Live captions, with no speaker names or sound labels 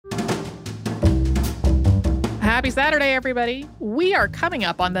Happy Saturday, everybody. We are coming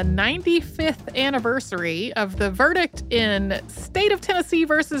up on the 95th anniversary of the verdict in State of Tennessee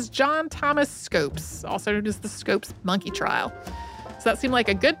versus John Thomas Scopes, also known as the Scopes monkey trial. So that seemed like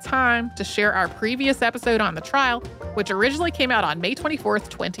a good time to share our previous episode on the trial, which originally came out on May 24th,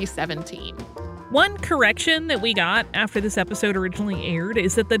 2017. One correction that we got after this episode originally aired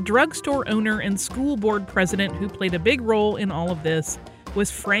is that the drugstore owner and school board president who played a big role in all of this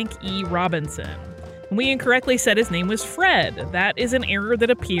was Frank E. Robinson. We incorrectly said his name was Fred. That is an error that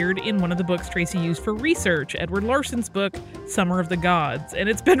appeared in one of the books Tracy used for research, Edward Larson's book, Summer of the Gods, and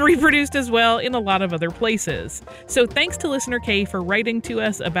it's been reproduced as well in a lot of other places. So thanks to listener Kay for writing to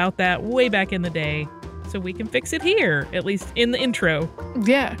us about that way back in the day, so we can fix it here, at least in the intro.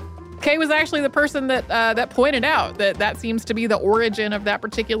 Yeah. Kay was actually the person that pointed out that seems to be the origin of that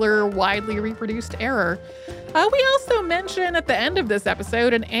particular widely reproduced error. We also mention at the end of this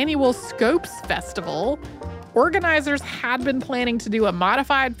episode an annual Scopes Festival. Organizers had been planning to do a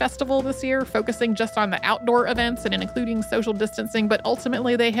modified festival this year, focusing just on the outdoor events and including social distancing, but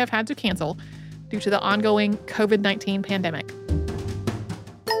ultimately they have had to cancel due to the ongoing COVID-19 pandemic.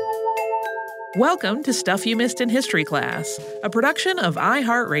 Welcome to Stuff You Missed in History Class, a production of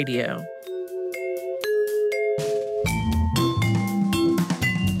iHeartRadio.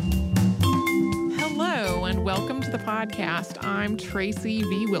 Hello, and welcome to the podcast. I'm Tracy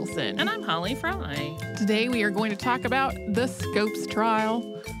V. Wilson. And I'm Holly Fry. Today we are going to talk about the Scopes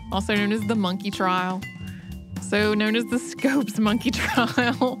trial, also known as the monkey trial. So known as the Scopes monkey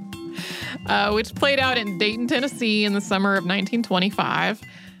trial, which played out in Dayton, Tennessee in the summer of 1925.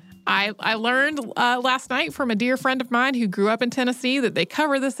 I learned last night from a dear friend of mine who grew up in Tennessee that they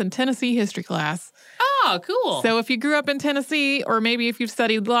cover this in Tennessee history class. Oh, cool. So if you grew up in Tennessee, or maybe if you've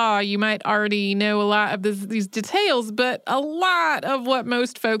studied law, you might already know a lot of these details, but a lot of what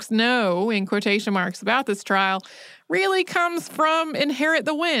most folks know, in quotation marks, about this trial really comes from Inherit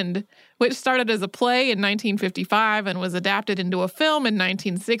the Wind, which started as a play in 1955 and was adapted into a film in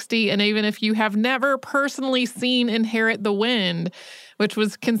 1960. And even if you have never personally seen Inherit the Wind, which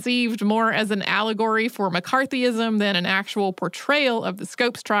was conceived more as an allegory for McCarthyism than an actual portrayal of the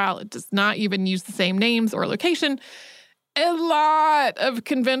Scopes trial, it does not even use the same names or location. A lot of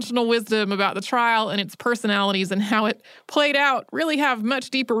conventional wisdom about the trial and its personalities and how it played out really have much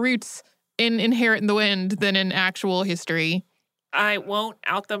deeper roots in Inherit the Wind than in actual history. I won't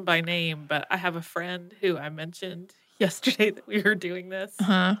out them by name, but I have a friend who I mentioned yesterday that we were doing this.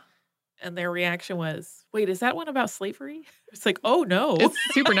 Uh-huh. And their reaction was, wait, is that one about slavery? It's like, oh, no. It's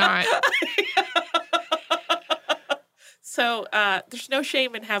super not. So there's no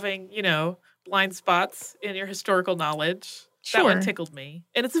shame in having, blind spots in your historical knowledge. Sure. That one tickled me.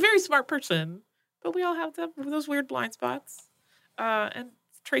 And it's a very smart person, but we all have those weird blind spots. And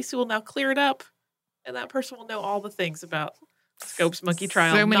Tracy will now clear it up, and that person will know all the things about Scopes monkey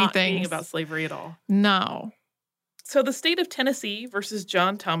trial, so many not things. Being about slavery at all. No. So the state of Tennessee versus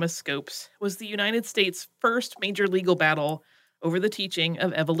John Thomas Scopes was the United States' first major legal battle over the teaching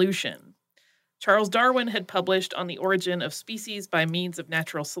of evolution. Charles Darwin had published on the origin of species by means of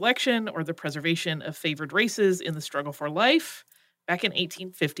natural selection or the preservation of favored races in the struggle for life back in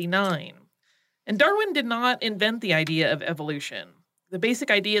 1859. And Darwin did not invent the idea of evolution. The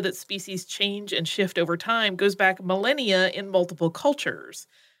basic idea that species change and shift over time goes back millennia in multiple cultures.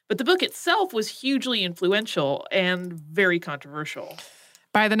 But the book itself was hugely influential and very controversial.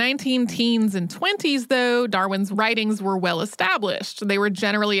 By the 19-teens and 20s, though, Darwin's writings were well established. They were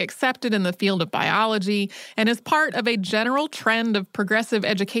generally accepted in the field of biology, and as part of a general trend of progressive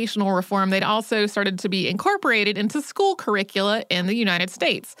educational reform, they'd also started to be incorporated into school curricula in the United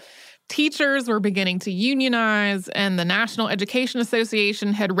States. Teachers were beginning to unionize, and the National Education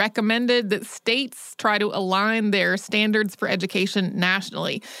Association had recommended that states try to align their standards for education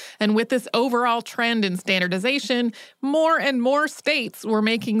nationally. And with this overall trend in standardization, more and more states were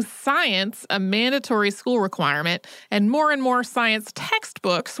making science a mandatory school requirement, and more science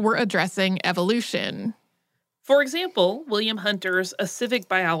textbooks were addressing evolution. For example, William Hunter's A Civic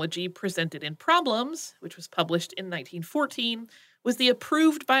Biology Presented in Problems, which was published in 1914, was the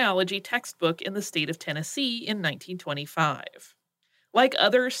approved biology textbook in the state of Tennessee in 1925. Like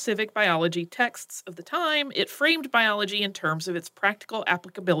other civic biology texts of the time, it framed biology in terms of its practical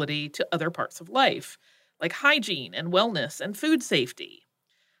applicability to other parts of life, like hygiene and wellness and food safety.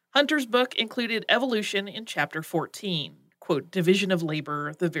 Hunter's book included evolution in Chapter 14, quote, division of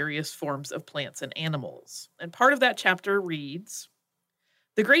labor, the various forms of plants and animals. And part of that chapter reads,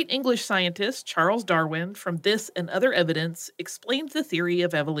 the great English scientist Charles Darwin, from this and other evidence, explained the theory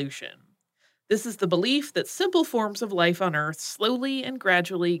of evolution. This is the belief that simple forms of life on Earth slowly and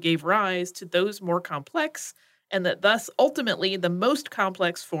gradually gave rise to those more complex and that thus ultimately the most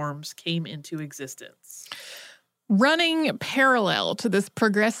complex forms came into existence. Running parallel to this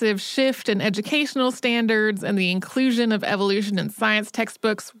progressive shift in educational standards and the inclusion of evolution in science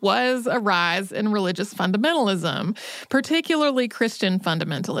textbooks was a rise in religious fundamentalism, particularly Christian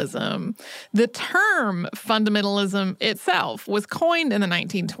fundamentalism. The term fundamentalism itself was coined in the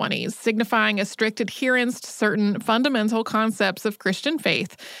 1920s, signifying a strict adherence to certain fundamental concepts of Christian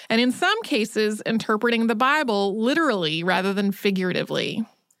faith, and in some cases, interpreting the Bible literally rather than figuratively.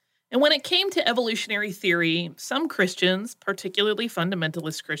 And when it came to evolutionary theory, some Christians, particularly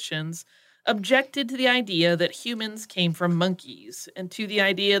fundamentalist Christians, objected to the idea that humans came from monkeys and to the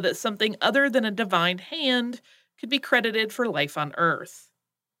idea that something other than a divine hand could be credited for life on Earth.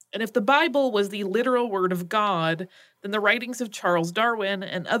 And if the Bible was the literal word of God, then the writings of Charles Darwin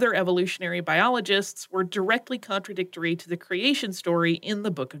and other evolutionary biologists were directly contradictory to the creation story in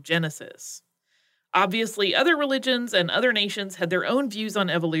the book of Genesis. Obviously, other religions and other nations had their own views on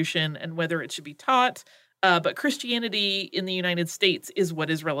evolution and whether it should be taught, but Christianity in the United States is what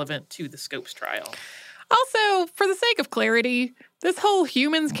is relevant to the Scopes trial. Also, for the sake of clarity, this whole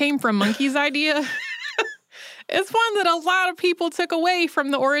humans came from monkeys idea is one that a lot of people took away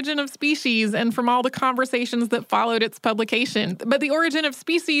from The Origin of Species and from all the conversations that followed its publication. But The Origin of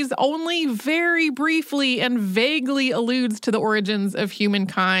Species only very briefly and vaguely alludes to the origins of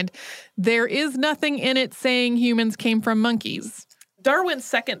humankind. There is nothing in it saying humans came from monkeys. Darwin's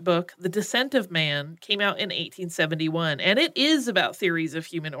second book, The Descent of Man, came out in 1871, and it is about theories of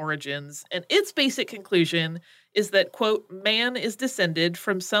human origins, and its basic conclusion is that, quote, man is descended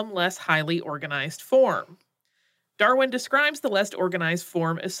from some less highly organized form. Darwin describes the less organized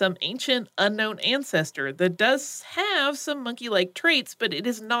form as some ancient, unknown ancestor that does have some monkey-like traits, but it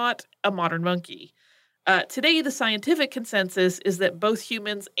is not a modern monkey. Today, the scientific consensus is that both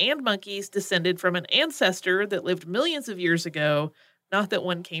humans and monkeys descended from an ancestor that lived millions of years ago, not that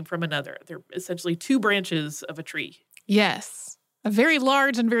one came from another. They're essentially two branches of a tree. Yes. A very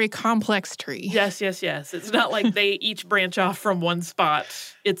large and very complex tree. Yes. It's not like they each branch off from one spot.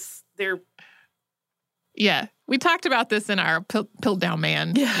 They're... Yeah. We talked about this in our Piltdown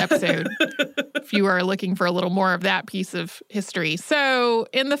Man episode, if you are looking for a little more of that piece of history. So,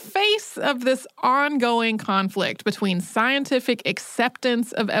 in the face of this ongoing conflict between scientific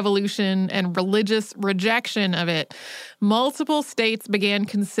acceptance of evolution and religious rejection of it, multiple states began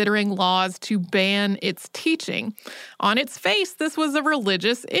considering laws to ban its teaching. On its face, this was a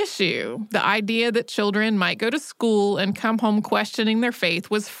religious issue. The idea that children might go to school and come home questioning their faith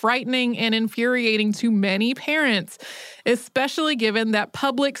was frightening and infuriating to many parents, especially given that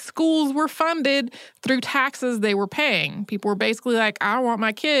public schools were funded through taxes they were paying. People were basically like, I don't want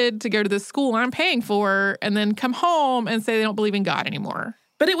my kid to go to this school I'm paying for and then come home and say they don't believe in God anymore.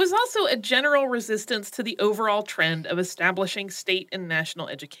 But it was also a general resistance to the overall trend of establishing state and national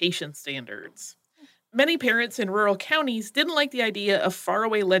education standards. Many parents in rural counties didn't like the idea of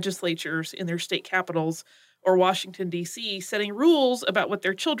faraway legislatures in their state capitals or Washington, D.C., setting rules about what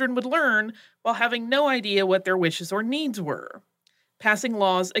their children would learn while having no idea what their wishes or needs were. Passing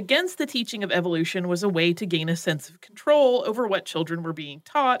laws against the teaching of evolution was a way to gain a sense of control over what children were being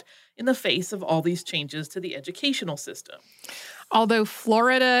taught in the face of all these changes to the educational system. Although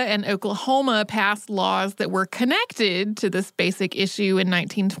Florida and Oklahoma passed laws that were connected to this basic issue in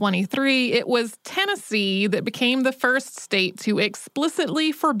 1923, it was Tennessee that became the first state to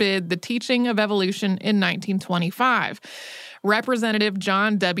explicitly forbid the teaching of evolution in 1925. Representative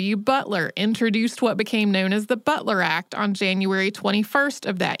John W. Butler introduced what became known as the Butler Act on January 21st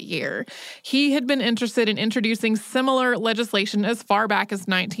of that year. He had been interested in introducing similar legislation as far back as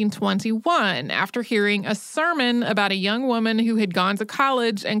 1921 after hearing a sermon about a young woman who had gone to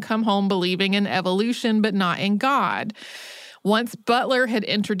college and come home believing in evolution but not in God. Once Butler had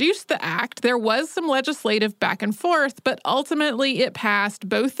introduced the act, there was some legislative back and forth, but ultimately it passed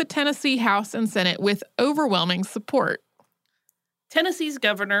both the Tennessee House and Senate with overwhelming support. Tennessee's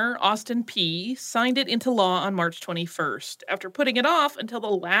governor, Austin Peay, signed it into law on March 21st, after putting it off until the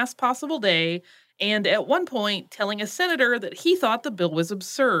last possible day and, at one point, telling a senator that he thought the bill was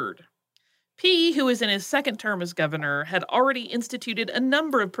absurd. Peay, who was in his second term as governor, had already instituted a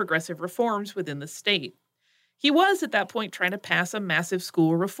number of progressive reforms within the state. He was, at that point, trying to pass a massive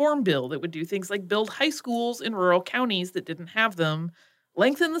school reform bill that would do things like build high schools in rural counties that didn't have them,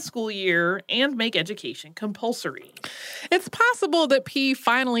 lengthen the school year, and make education compulsory. It's possible that P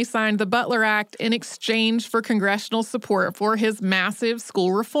finally signed the Butler Act in exchange for congressional support for his massive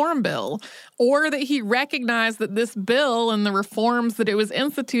school reform bill, or that he recognized that this bill and the reforms that it was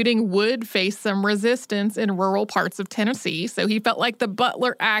instituting would face some resistance in rural parts of Tennessee, so he felt like the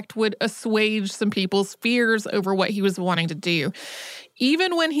Butler Act would assuage some people's fears over what he was wanting to do.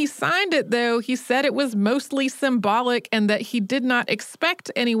 Even when he signed it, though, he said it was mostly symbolic and that he did not expect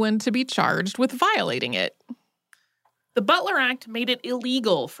anyone to be charged with violating it. The Butler Act made it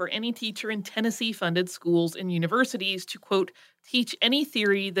illegal for any teacher in Tennessee-funded schools and universities to, quote, teach any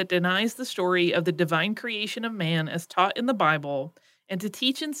theory that denies the story of the divine creation of man as taught in the Bible, and to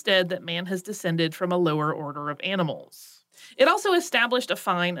teach instead that man has descended from a lower order of animals. It also established a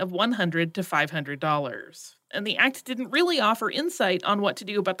fine of $100 to $500. And the act didn't really offer insight on what to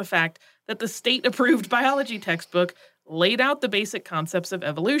do about the fact that the state-approved biology textbook laid out the basic concepts of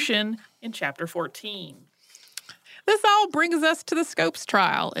evolution in Chapter 14. This all brings us to the Scopes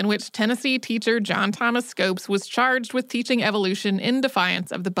trial, in which Tennessee teacher John Thomas Scopes was charged with teaching evolution in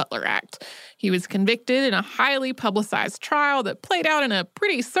defiance of the Butler Act. He was convicted in a highly publicized trial that played out in a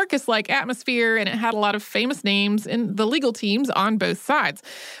pretty circus-like atmosphere, and it had a lot of famous names in the legal teams on both sides.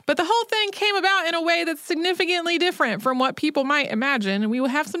 But the whole thing came about in a way that's significantly different from what people might imagine, and we will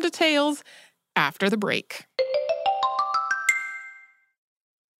have some details after the break.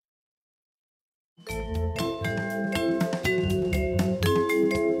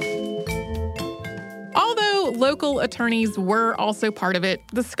 Local attorneys were also part of it.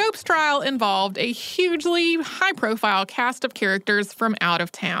 The Scopes trial involved a hugely high-profile cast of characters from out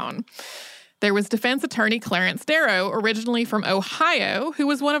of town. There was defense attorney Clarence Darrow, originally from Ohio, who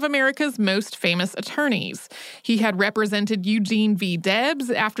was one of America's most famous attorneys. He had represented Eugene V.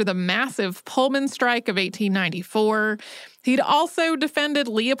 Debs after the massive Pullman strike of 1894. He'd also defended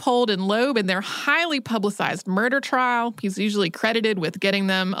Leopold and Loeb in their highly publicized murder trial. He's usually credited with getting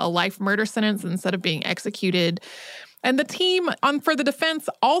them a life murder sentence instead of being executed. And the team for the defense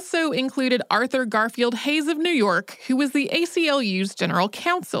also included Arthur Garfield Hayes of New York, who was the ACLU's general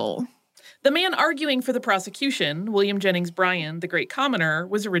counsel. The man arguing for the prosecution, William Jennings Bryan, the great commoner,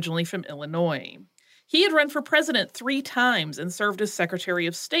 was originally from Illinois. He had run for president 3 times and served as Secretary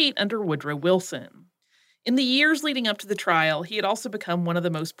of State under Woodrow Wilson. In the years leading up to the trial, he had also become one of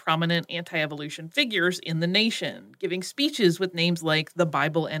the most prominent anti-evolution figures in the nation, giving speeches with names like The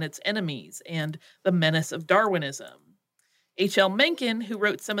Bible and Its Enemies and The Menace of Darwinism. H.L. Mencken, who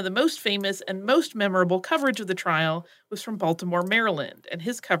wrote some of the most famous and most memorable coverage of the trial, was from Baltimore, Maryland, and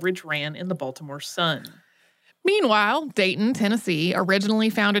his coverage ran in the Baltimore Sun. Meanwhile, Dayton, Tennessee,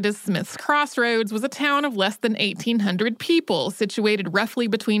 originally founded as Smith's Crossroads, was a town of less than 1,800 people, situated roughly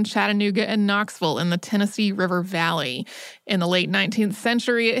between Chattanooga and Knoxville in the Tennessee River Valley. In the late 19th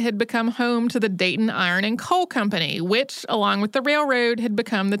century, it had become home to the Dayton Iron and Coal Company, which, along with the railroad, had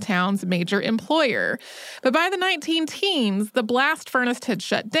become the town's major employer. But by the 19-teens, the blast furnace had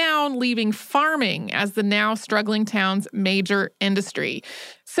shut down, leaving farming as the now struggling town's major industry.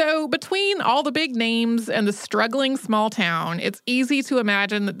 So between all the big names and the struggling small town, it's easy to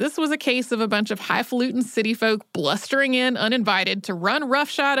imagine that this was a case of a bunch of highfalutin city folk blustering in uninvited to run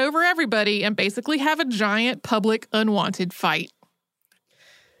roughshod over everybody and basically have a giant public unwanted fight.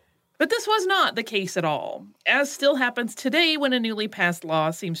 But this was not the case at all, as still happens today when a newly passed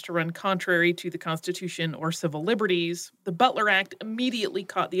law seems to run contrary to the Constitution or civil liberties. The Butler Act immediately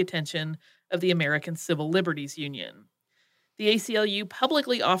caught the attention of the American Civil Liberties Union. The ACLU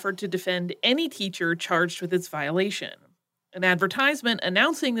publicly offered to defend any teacher charged with its violation. An advertisement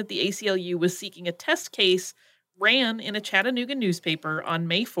announcing that the ACLU was seeking a test case ran in a Chattanooga newspaper on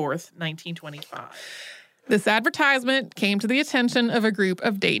May 4th, 1925. This advertisement came to the attention of a group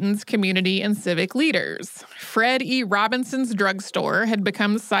of Dayton's community and civic leaders. Fred E. Robinson's drugstore had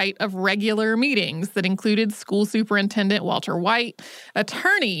become the site of regular meetings that included School Superintendent Walter White,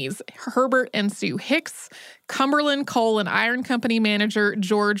 attorneys Herbert and Sue Hicks, Cumberland Coal and Iron Company manager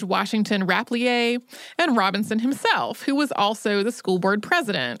George Washington Rapplier, and Robinson himself, who was also the school board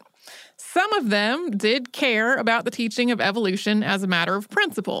president. Some of them did care about the teaching of evolution as a matter of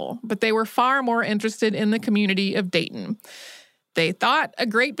principle, but they were far more interested in the community of Dayton. They thought a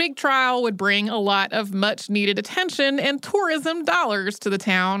great big trial would bring a lot of much-needed attention and tourism dollars to the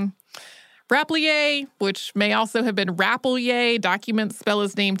town. Rapplier, which may also have been Rappelier, documents spell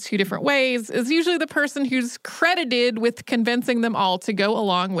his name 2 different ways, is usually the person who's credited with convincing them all to go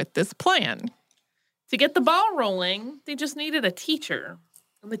along with this plan. To get the ball rolling, they just needed a teacher.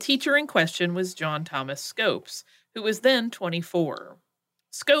 And the teacher in question was John Thomas Scopes, who was then 24.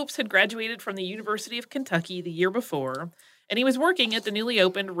 Scopes had graduated from the University of Kentucky the year before, and he was working at the newly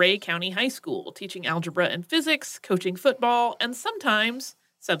opened Ray County High School, teaching algebra and physics, coaching football, and sometimes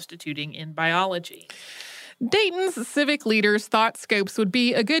substituting in biology. Dayton's civic leaders thought Scopes would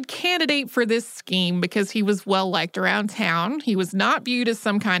be a good candidate for this scheme because he was well-liked around town, he was not viewed as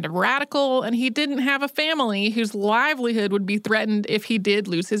some kind of radical, and he didn't have a family whose livelihood would be threatened if he did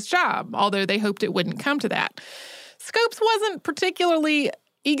lose his job, although they hoped it wouldn't come to that. Scopes wasn't particularly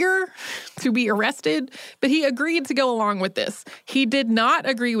eager to be arrested, but he agreed to go along with this. He did not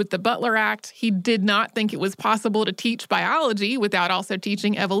agree with the Butler Act. He did not think it was possible to teach biology without also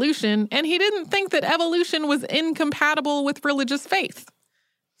teaching evolution, and he didn't think that evolution was incompatible with religious faith.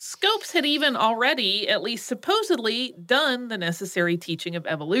 Scopes had even already, at least supposedly, done the necessary teaching of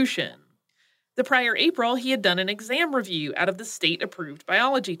evolution. The prior April, he had done an exam review out of the state-approved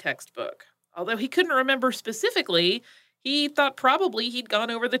biology textbook. Although he couldn't remember specifically, he thought probably he'd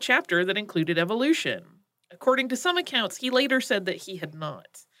gone over the chapter that included evolution. According to some accounts, he later said that he had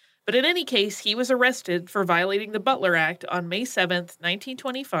not. But in any case, he was arrested for violating the Butler Act on May 7th,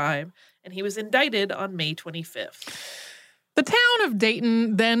 1925, and he was indicted on May 25th. The town of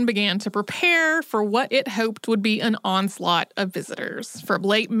Dayton then began to prepare for what it hoped would be an onslaught of visitors. From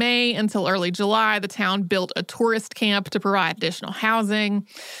late May until early July, the town built a tourist camp to provide additional housing.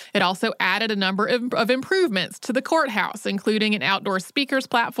 It also added a number of improvements to the courthouse, including an outdoor speakers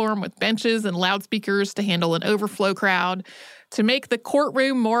platform with benches and loudspeakers to handle an overflow crowd. To make the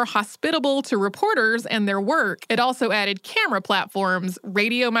courtroom more hospitable to reporters and their work, it also added camera platforms,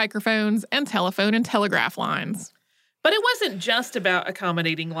 radio microphones, and telephone and telegraph lines. But it wasn't just about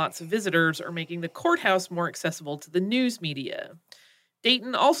accommodating lots of visitors or making the courthouse more accessible to the news media.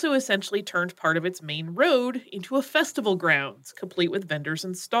 Dayton also essentially turned part of its main road into a festival grounds, complete with vendors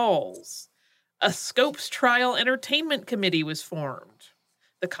and stalls. A Scopes Trial Entertainment Committee was formed.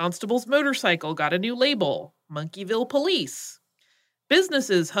 The constable's motorcycle got a new label, Monkeyville Police.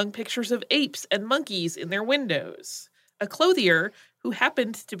 Businesses hung pictures of apes and monkeys in their windows. A clothier, who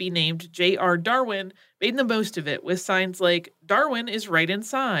happened to be named J.R. Darwin, made the most of it with signs like, "Darwin is right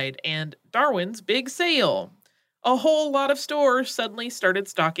inside," and "Darwin's Big Sale." A whole lot of stores suddenly started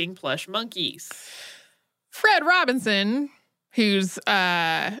stocking plush monkeys. Fred Robinson, whose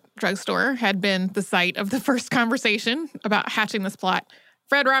drugstore had been the site of the first conversation about hatching this plot,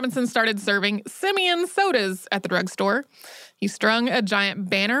 Fred Robinson started serving Simeon sodas at the drugstore. He strung a giant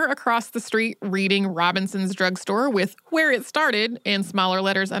banner across the street reading Robinson's Drugstore with "Where It Started" in smaller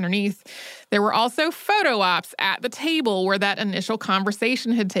letters underneath. There were also photo ops at the table where that initial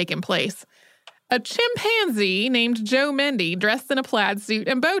conversation had taken place. A chimpanzee named Joe Mendy, dressed in a plaid suit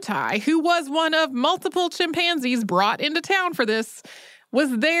and bow tie, who was one of multiple chimpanzees brought into town for this,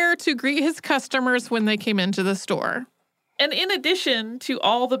 was there to greet his customers when they came into the store. And in addition to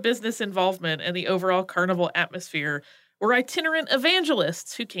all the business involvement and the overall carnival atmosphere, were itinerant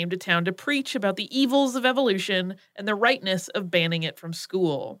evangelists who came to town to preach about the evils of evolution and the rightness of banning it from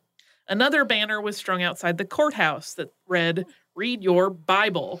school. Another banner was strung outside the courthouse that read, "Read your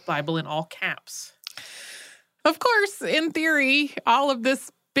Bible," Bible in all caps. Of course, in theory, all of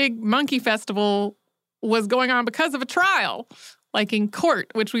this big monkey festival was going on because of a trial, like in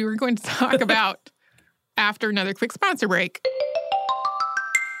court, which we were going to talk about after another quick sponsor break.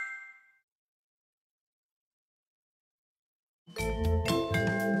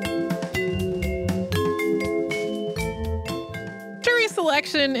 Jury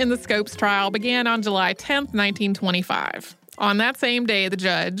selection in the Scopes trial began on July 10th, 1925. On that same day, the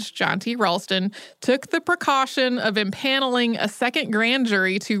judge, John T. Ralston, took the precaution of impaneling a second grand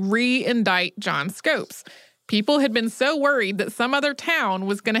jury to re-indict John Scopes. People had been so worried that some other town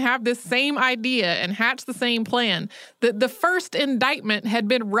was going to have this same idea and hatch the same plan that the first indictment had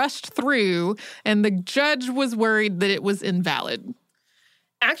been rushed through, and the judge was worried that it was invalid.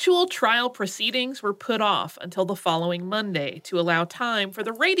 Actual trial proceedings were put off until the following Monday to allow time for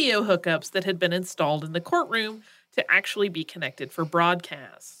the radio hookups that had been installed in the courtroom to actually be connected for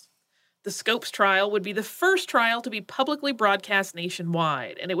broadcast. The Scopes trial would be the first trial to be publicly broadcast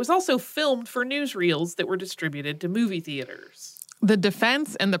nationwide, and it was also filmed for newsreels that were distributed to movie theaters. The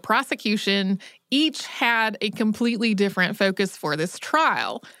defense and the prosecution each had a completely different focus for this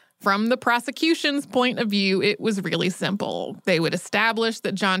trial. From the prosecution's point of view, it was really simple. They would establish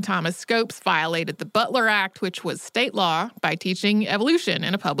that John Thomas Scopes violated the Butler Act, which was state law, by teaching evolution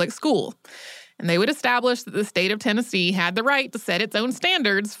in a public school. And they would establish that the state of Tennessee had the right to set its own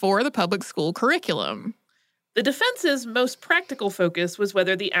standards for the public school curriculum. The defense's most practical focus was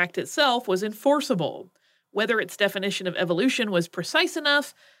whether the act itself was enforceable, whether its definition of evolution was precise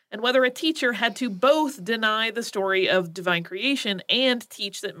enough, and whether a teacher had to both deny the story of divine creation and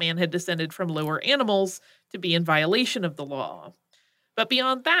teach that man had descended from lower animals to be in violation of the law. But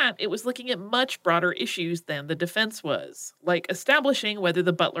beyond that, it was looking at much broader issues than the defense was, like establishing whether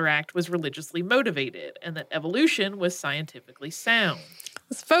the Butler Act was religiously motivated and that evolution was scientifically sound.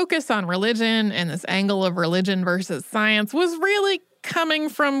 This focus on religion and this angle of religion versus science was really coming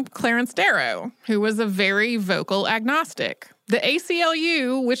from Clarence Darrow, who was a very vocal agnostic. The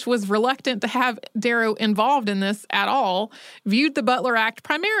ACLU, which was reluctant to have Darrow involved in this at all, viewed the Butler Act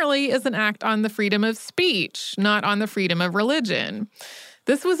primarily as an act on the freedom of speech, not on the freedom of religion.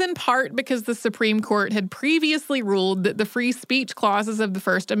 This was in part because the Supreme Court had previously ruled that the free speech clauses of the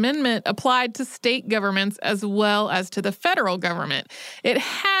First Amendment applied to state governments as well as to the federal government. It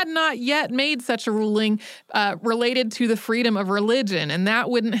had not yet made such a ruling related to the freedom of religion, and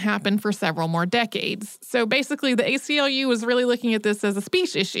that wouldn't happen for several more decades. So basically, the ACLU was really looking at this as a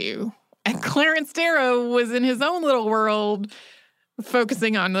speech issue, and Clarence Darrow was in his own little world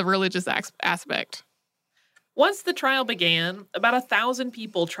focusing on the religious aspect. Once the trial began, about 1,000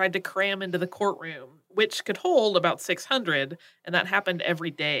 people tried to cram into the courtroom, which could hold about 600, and that happened every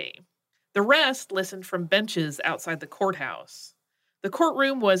day. The rest listened from benches outside the courthouse. The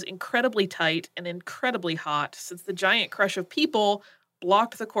courtroom was incredibly tight and incredibly hot since the giant crush of people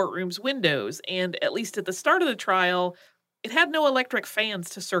blocked the courtroom's windows, and at least at the start of the trial, it had no electric fans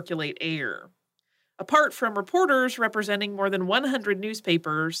to circulate air. Apart from reporters representing more than 100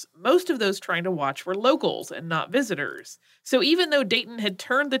 newspapers, most of those trying to watch were locals and not visitors. So even though Dayton had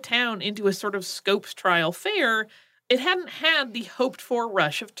turned the town into a sort of Scopes trial fair, it hadn't had the hoped-for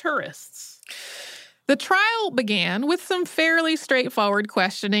rush of tourists. The trial began with some fairly straightforward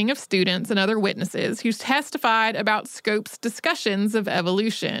questioning of students and other witnesses who testified about Scopes' discussions of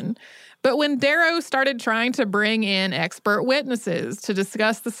evolution. But when Darrow started trying to bring in expert witnesses to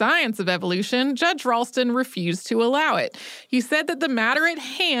discuss the science of evolution, Judge Ralston refused to allow it. He said that the matter at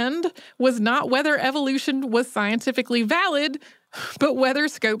hand was not whether evolution was scientifically valid, but whether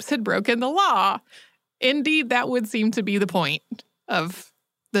Scopes had broken the law. Indeed, that would seem to be the point of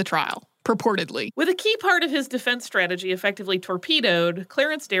the trial, purportedly. With a key part of his defense strategy effectively torpedoed,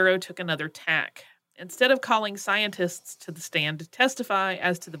 Clarence Darrow took another tack. Instead of calling scientists to the stand to testify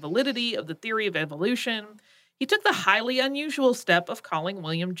as to the validity of the theory of evolution, he took the highly unusual step of calling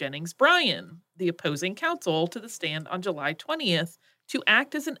William Jennings Bryan, the opposing counsel, to the stand on July 20th to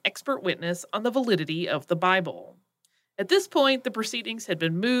act as an expert witness on the validity of the Bible. At this point, the proceedings had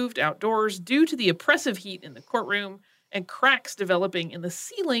been moved outdoors due to the oppressive heat in the courtroom and cracks developing in the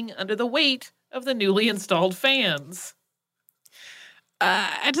ceiling under the weight of the newly installed fans.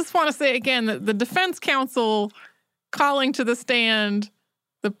 I just want to say again that the defense counsel calling to the stand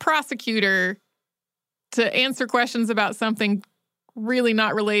the prosecutor to answer questions about something really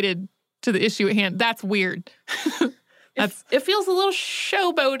not related to the issue at hand, that's weird. It feels a little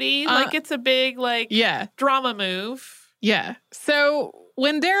showboaty, like it's a big, drama move. Yeah. So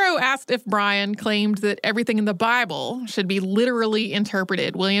when Darrow asked if Bryan claimed that everything in the Bible should be literally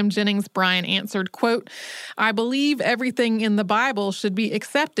interpreted, William Jennings Bryan answered, quote, "I believe everything in the Bible should be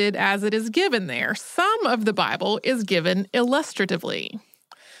accepted as it is given there. Some of the Bible is given illustratively."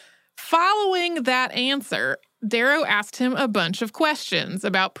 Following that answer, Darrow asked him a bunch of questions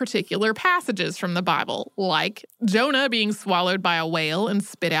about particular passages from the Bible, like Jonah being swallowed by a whale and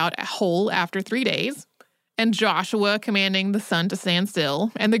spit out whole after 3 days, and Joshua commanding the sun to stand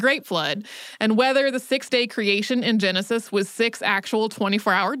still, and the Great Flood, and whether the 6-day creation in Genesis was 6 actual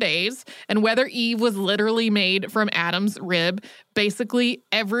 24-hour days, and whether Eve was literally made from Adam's rib. Basically,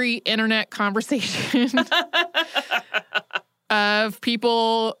 every internet conversation of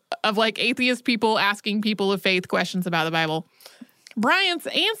people, of atheist people asking people of faith questions about the Bible. Bryan's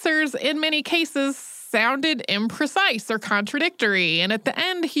answers, in many cases, sounded imprecise or contradictory, and at the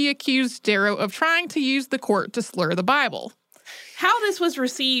end, he accused Darrow of trying to use the court to slur the Bible. How this was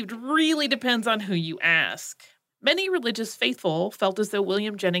received really depends on who you ask. Many religious faithful felt as though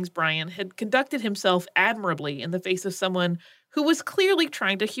William Jennings Bryan had conducted himself admirably in the face of someone who was clearly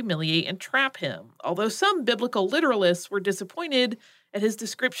trying to humiliate and trap him, although some biblical literalists were disappointed at his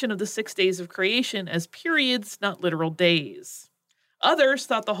description of the 6 days of creation as periods, not literal days. Others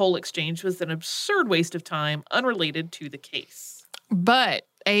thought the whole exchange was an absurd waste of time unrelated to the case. But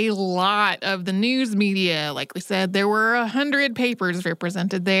a lot of the news media, like we said, there were 100 papers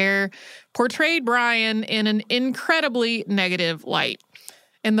represented there, portrayed Bryan in an incredibly negative light.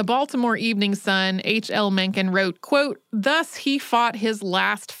 In the Baltimore Evening Sun, H.L. Mencken wrote, quote, "Thus he fought his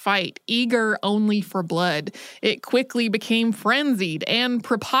last fight, eager only for blood. It quickly became frenzied and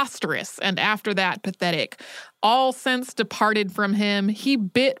preposterous, and after that pathetic. all sense departed from him. He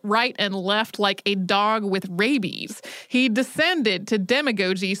bit right and left like a dog with rabies. He descended to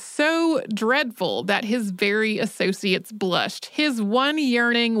demagogy so dreadful that his very associates blushed. His one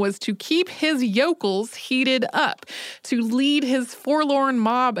yearning was to keep his yokels heated up, to lead his forlorn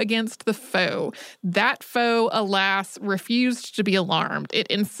mob against the foe. That foe, alas, refused to be alarmed. It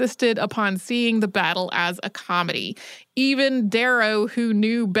insisted upon seeing the battle as a comedy. Even Darrow, who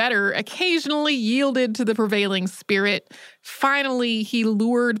knew better, occasionally yielded to the prevailing spirit. Finally, he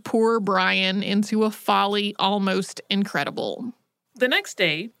lured poor Bryan into a folly almost incredible. The next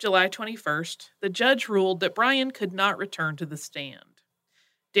day, July 21st, the judge ruled that Bryan could not return to the stand.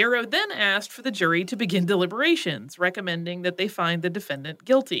 Darrow then asked for the jury to begin deliberations, recommending that they find the defendant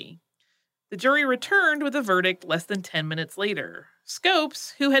guilty. The jury returned with a verdict less than 10 minutes later.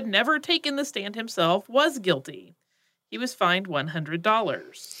 Scopes, who had never taken the stand himself, was guilty. He was fined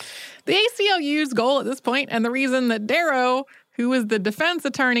 $100. The ACLU's goal at this point, and the reason that Darrow, who was the defense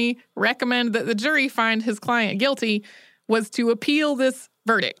attorney, recommended that the jury find his client guilty, was to appeal this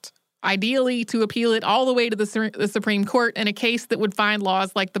verdict. Ideally, to appeal it all the way to the Supreme Court in a case that would find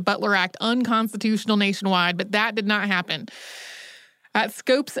laws like the Butler Act unconstitutional nationwide, but that did not happen. At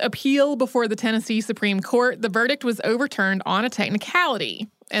Scopes' appeal before the Tennessee Supreme Court, the verdict was overturned on a technicality.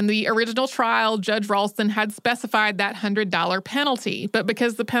 In the original trial, Judge Ralston had specified that $100 penalty, but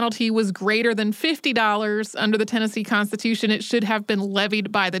because the penalty was greater than $50 under the Tennessee Constitution, it should have been levied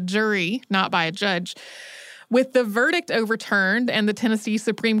by the jury, not by a judge. With the verdict overturned and the Tennessee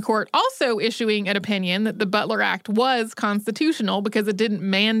Supreme Court also issuing an opinion that the Butler Act was constitutional because it didn't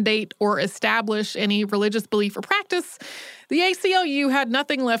mandate or establish any religious belief or practice, the ACLU had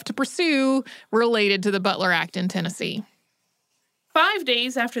nothing left to pursue related to the Butler Act in Tennessee. 5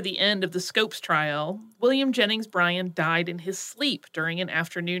 days after the end of the Scopes trial, William Jennings Bryan died in his sleep during an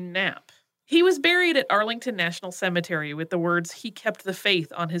afternoon nap. He was buried at Arlington National Cemetery with the words, "He kept the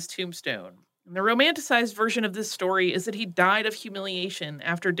faith," on his tombstone. And the romanticized version of this story is that he died of humiliation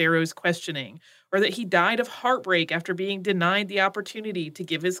after Darrow's questioning, or that he died of heartbreak after being denied the opportunity to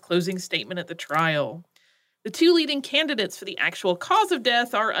give his closing statement at the trial. The two leading candidates for the actual cause of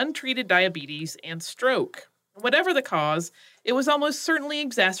death are untreated diabetes and stroke. Whatever the cause, it was almost certainly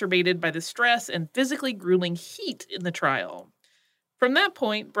exacerbated by the stress and physically grueling heat in the trial. From that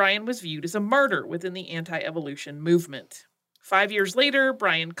point, Bryan was viewed as a martyr within the anti-evolution movement. 5 years later,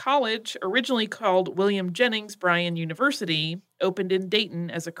 Bryan College, originally called William Jennings Bryan University, opened in Dayton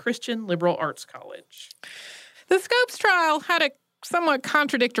as a Christian liberal arts college. The Scopes trial had a somewhat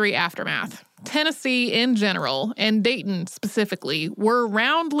contradictory aftermath. Tennessee in general, and Dayton specifically, were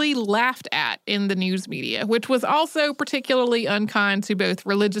roundly laughed at in the news media, which was also particularly unkind to both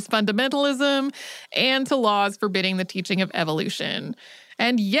religious fundamentalism and to laws forbidding the teaching of evolution.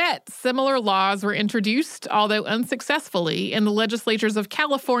 And yet, similar laws were introduced, although unsuccessfully, in the legislatures of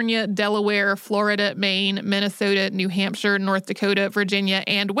California, Delaware, Florida, Maine, Minnesota, New Hampshire, North Dakota, Virginia,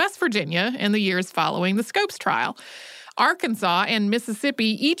 and West Virginia in the years following the Scopes trial. Arkansas and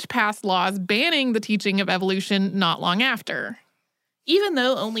Mississippi each passed laws banning the teaching of evolution not long after. Even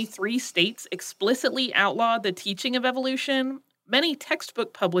though only 3 states explicitly outlawed the teaching of evolution, many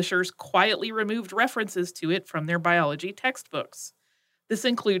textbook publishers quietly removed references to it from their biology textbooks. This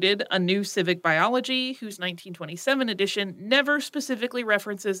included A New Civic Biology, whose 1927 edition never specifically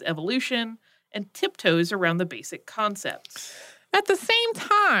references evolution, and tiptoes around the basic concepts. At the same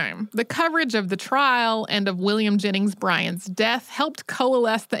time, the coverage of the trial and of William Jennings Bryan's death helped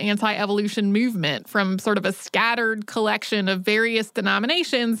coalesce the anti-evolution movement from sort of a scattered collection of various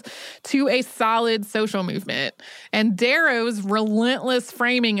denominations to a solid social movement. And Darrow's relentless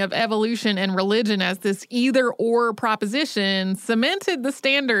framing of evolution and religion as this either-or proposition cemented the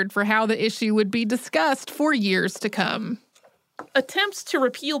standard for how the issue would be discussed for years to come. Attempts to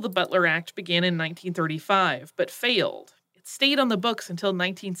repeal the Butler Act began in 1935, but failed. It stayed on the books until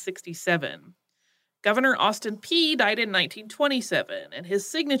 1967. Governor Austin Peay died in 1927, and his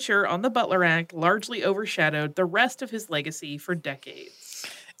signature on the Butler Act largely overshadowed the rest of his legacy for decades.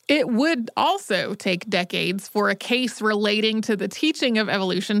 It would also take decades for a case relating to the teaching of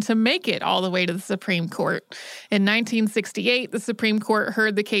evolution to make it all the way to the Supreme Court. In 1968, the Supreme Court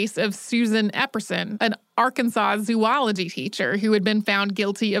heard the case of Susan Epperson, an Arkansas zoology teacher who had been found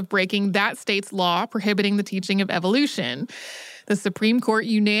guilty of breaking that state's law prohibiting the teaching of evolution. The Supreme Court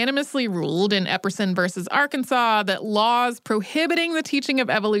unanimously ruled in Epperson versus Arkansas that laws prohibiting the teaching of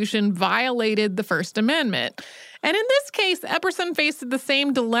evolution violated the First Amendment. And in this case, Epperson faced the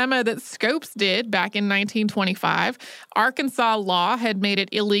same dilemma that Scopes did back in 1925. Arkansas law had made it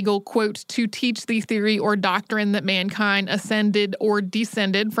illegal, quote, to teach the theory or doctrine that mankind ascended or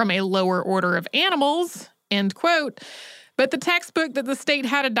descended from a lower order of animals, end quote. But the textbook that the state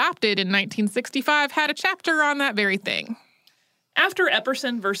had adopted in 1965 had a chapter on that very thing. After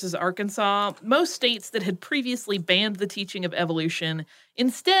Epperson versus Arkansas, most states that had previously banned the teaching of evolution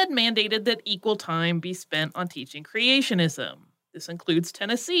instead mandated that equal time be spent on teaching creationism. This includes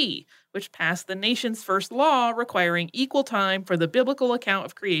Tennessee, which passed the nation's first law requiring equal time for the biblical account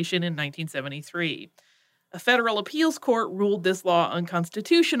of creation in 1973. A federal appeals court ruled this law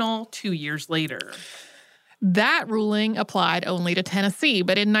unconstitutional 2 years later. That ruling applied only to Tennessee,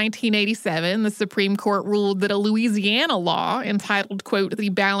 but in 1987, the Supreme Court ruled that a Louisiana law entitled, quote, the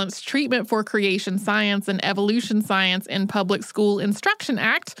Balanced Treatment for Creation Science and Evolution Science in Public School Instruction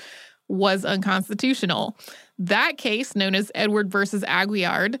Act was unconstitutional. That case, known as Edward versus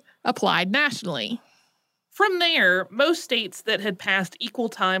Aguillard, applied nationally. From there, most states that had passed equal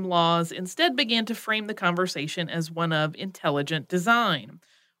time laws instead began to frame the conversation as one of intelligent design,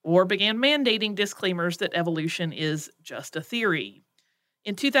 or began mandating disclaimers that evolution is just a theory.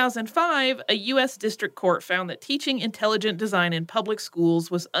 In 2005, a U.S. district court found that teaching intelligent design in public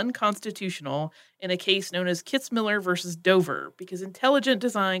schools was unconstitutional in a case known as Kitzmiller versus Dover, because intelligent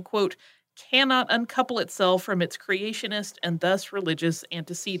design, quote, cannot uncouple itself from its creationist and thus religious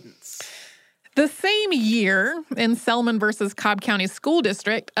antecedents. The same year, in Selman versus Cobb County School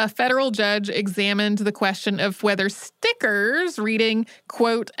District, a federal judge examined the question of whether stickers reading,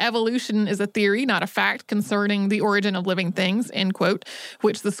 quote, evolution is a theory, not a fact, concerning the origin of living things, end quote,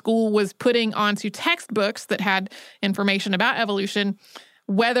 which the school was putting onto textbooks that had information about evolution,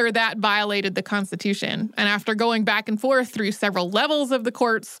 whether that violated the Constitution. And after going back and forth through several levels of the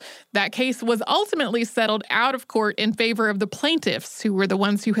courts, that case was ultimately settled out of court in favor of the plaintiffs, who were the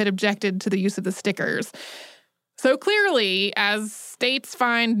ones who had objected to the use of the stickers. So clearly, as states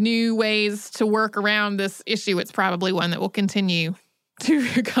find new ways to work around this issue, it's probably one that will continue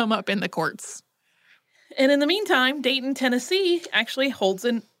to come up in the courts. And in the meantime, Dayton, Tennessee actually holds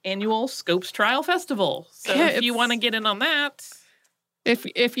an annual Scopes Trial Festival. So if you want to get in on that...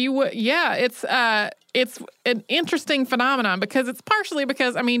 If you would, yeah, it's an interesting phenomenon because it's partially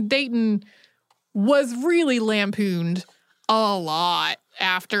because, I mean, Dayton was really lampooned a lot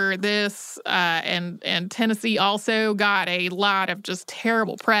after this, and Tennessee also got a lot of just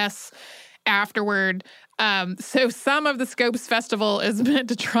terrible press afterward. So some of the Scopes Festival is meant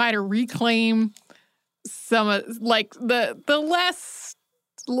to try to reclaim some of, like, the less,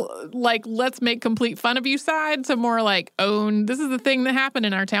 like, let's make complete fun of you side to more like own, this is the thing that happened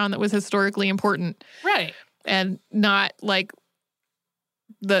in our town that was historically important. Right. And not like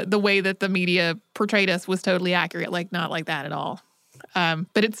the way that the media portrayed us was totally accurate. Like, not like that at all.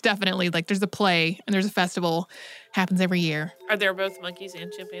 But it's definitely like there's a play and there's a festival, happens every year. Are there both monkeys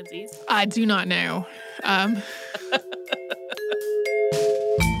and chimpanzees? I do not know.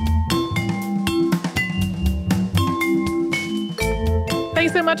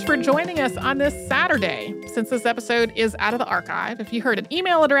 Thanks so much for joining us on this Saturday. Since this episode is out of the archive, if you heard an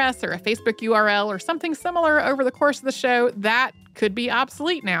email address or a Facebook URL or something similar over the course of the show, that could be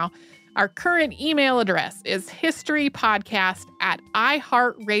obsolete now. Our current email address is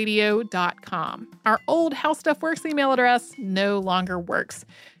historypodcast@iheartradio.com. Our old How Stuff Works email address no longer works.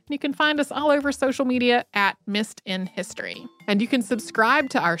 You can find us all over social media at Missed in History. And you can subscribe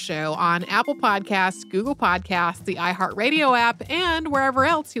to our show on Apple Podcasts, Google Podcasts, the iHeartRadio app, and wherever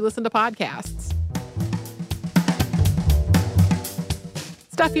else you listen to podcasts.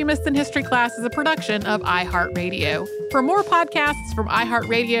 Stuff You Missed in History Class is a production of iHeartRadio. For more podcasts from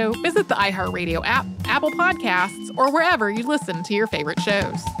iHeartRadio, visit the iHeartRadio app, Apple Podcasts, or wherever you listen to your favorite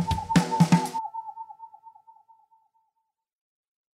shows.